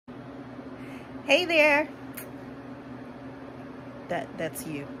Hey there. That's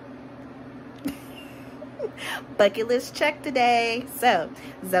you. Bucket list check today. So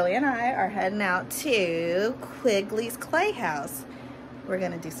Zoe and I are heading out to Quiggly's Clayhouse. We're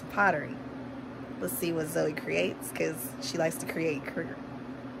gonna do some pottery. Let's see what Zoe creates, because she likes to create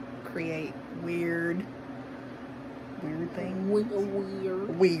weird things.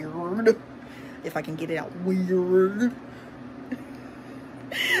 Weird. If I can get it out, weird.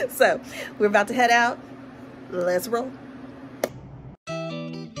 So we're about to head out. Let's roll.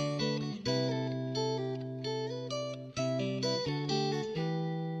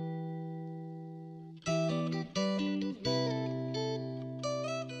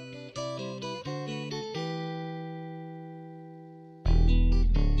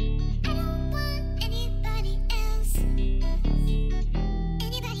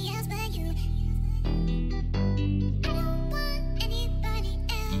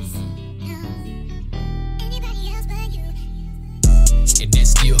 And that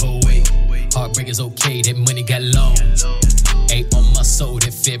still hold weight. Heartbreak is okay, that money got long. Ate on my soul,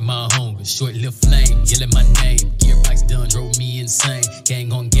 that fed my hunger. Short little flame, yelling my name. Gearbox done, drove me insane.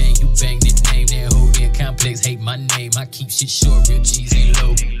 Gang on gang, you bang that name. That whole damn complex, hate my name. I keep shit short, real G's ain't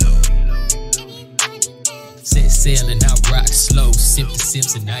low. Set sail and I rock slow. Simply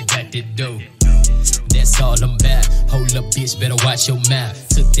Simpson, I got that dough. That's all I'm about. Hold up, bitch, better watch your mouth.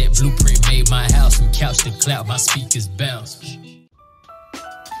 Took that blueprint, made my house from couch to cloud. My speakers bounce.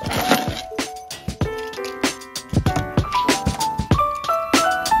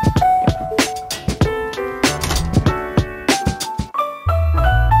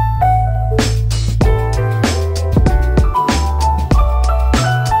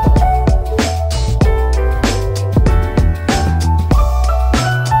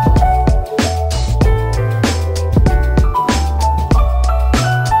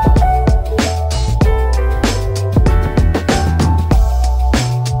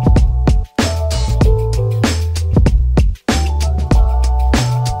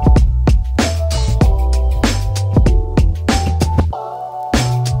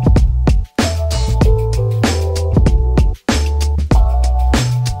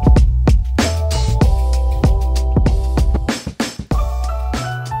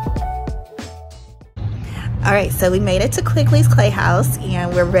 All right, so we made it to Quiggly's Clayhouse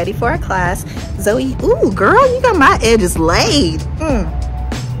and we're ready for our class. Zoe, ooh, girl, you got my edges laid.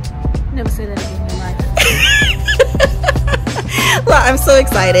 Never say that again in your life. Well, I'm so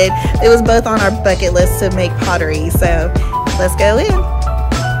excited. It was both on our bucket list to make pottery, so let's go in.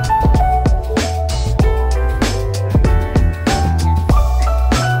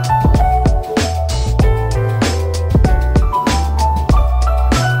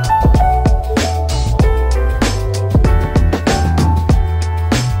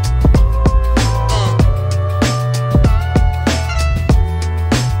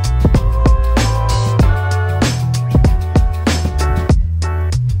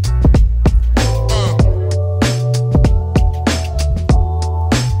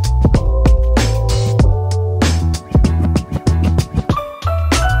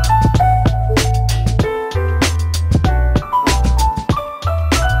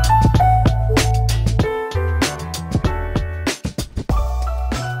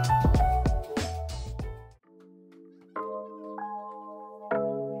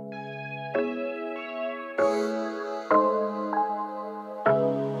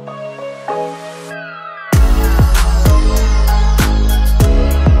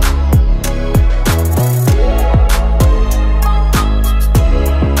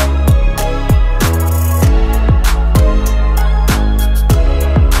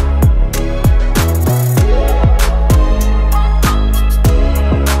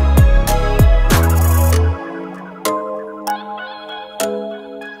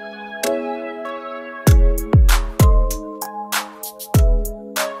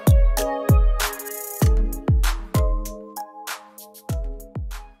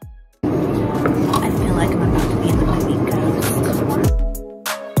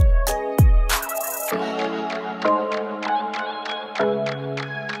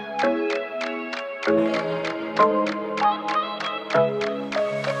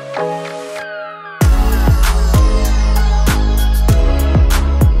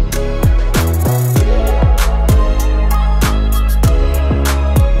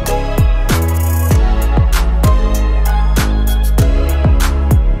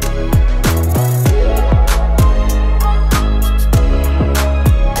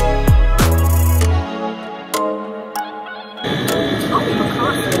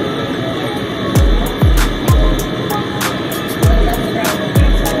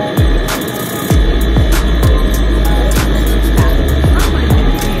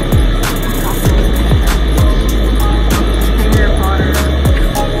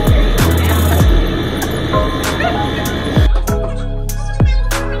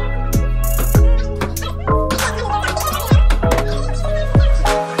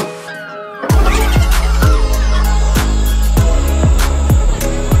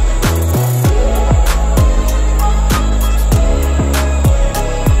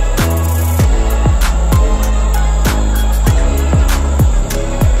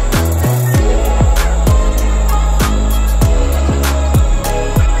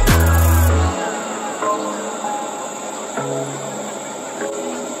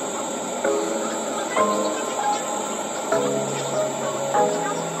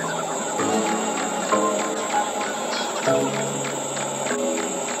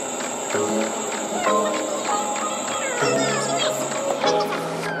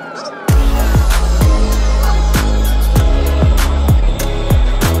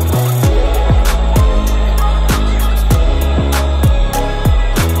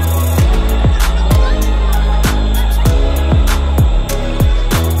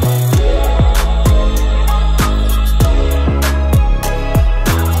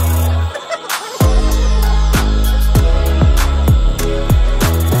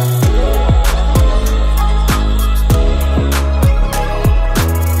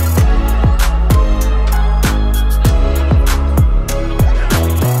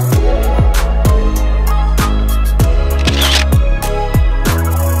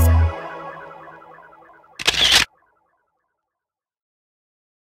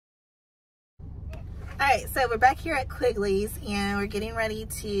 Alright, so we're back here at Quiggly's and we're getting ready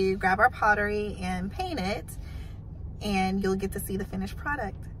to grab our pottery and paint it, and you'll get to see the finished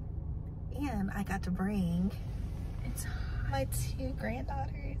product. And I got to bring my 2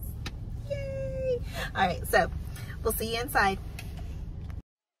 granddaughters. Yay! Alright, so we'll see you inside.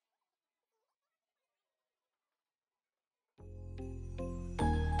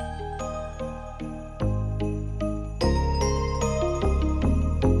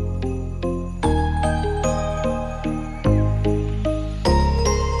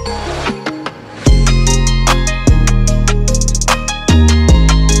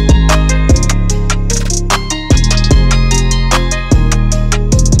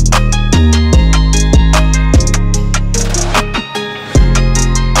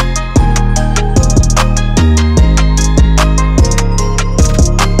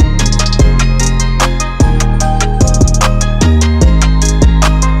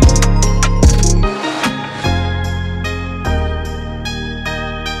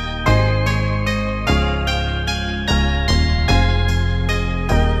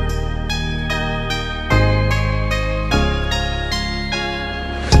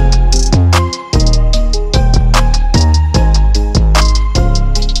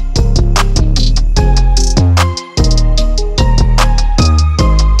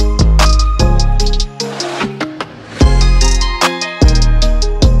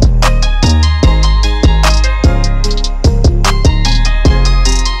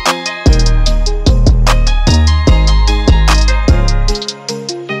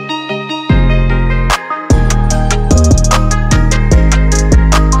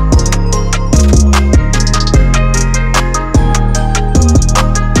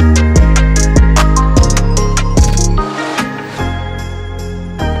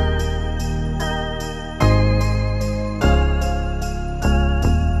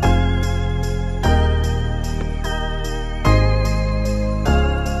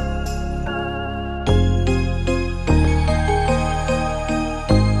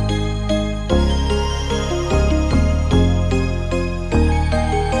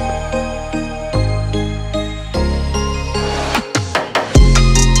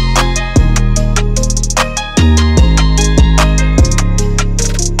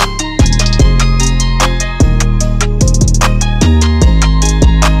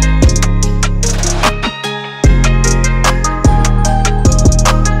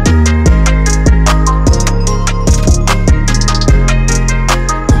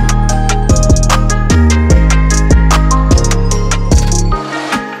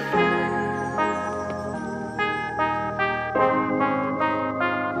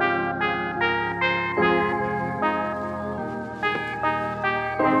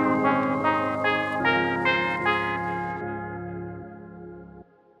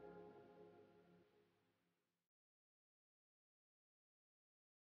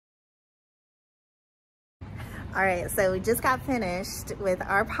 All right, so we just got finished with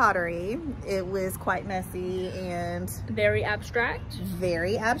our pottery. It was quite messy and very abstract.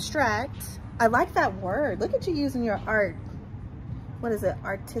 Very abstract. I like that word. Look at you using your art. What is it?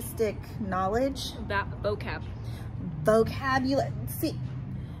 Artistic knowledge? Vocab. Vocabulary. See,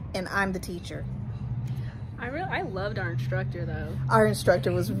 and I'm the teacher. I loved our instructor though. Our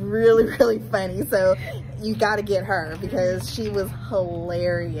instructor was really, really funny. So you got to get her because she was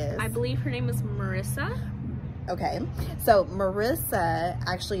hilarious. I believe her name is Marissa. Okay, so Marissa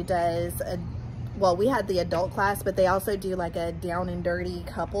actually does well, we had the adult class, but they also do like a down and dirty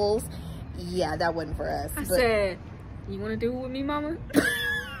couples. Yeah, that wasn't for us. I said, you want to do it with me, mama?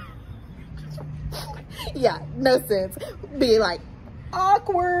 Yeah, no sense. Be like,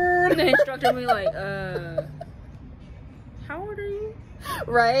 awkward. And the instructor be like, how old are you?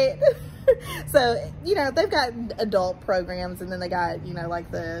 Right? So, you know, they've got adult programs and then they got, you know, like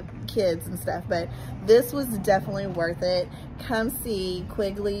the kids and stuff, but this was definitely worth it. Come see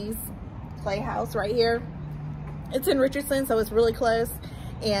Quiggly's Clayhouse right here. It's in Richardson, so it's really close,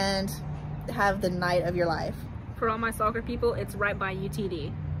 and have the night of your life. For all my soccer people, it's right by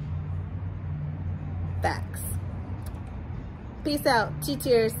UTD. Facts. Peace out.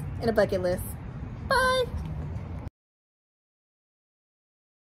 Cheers and a bucket list.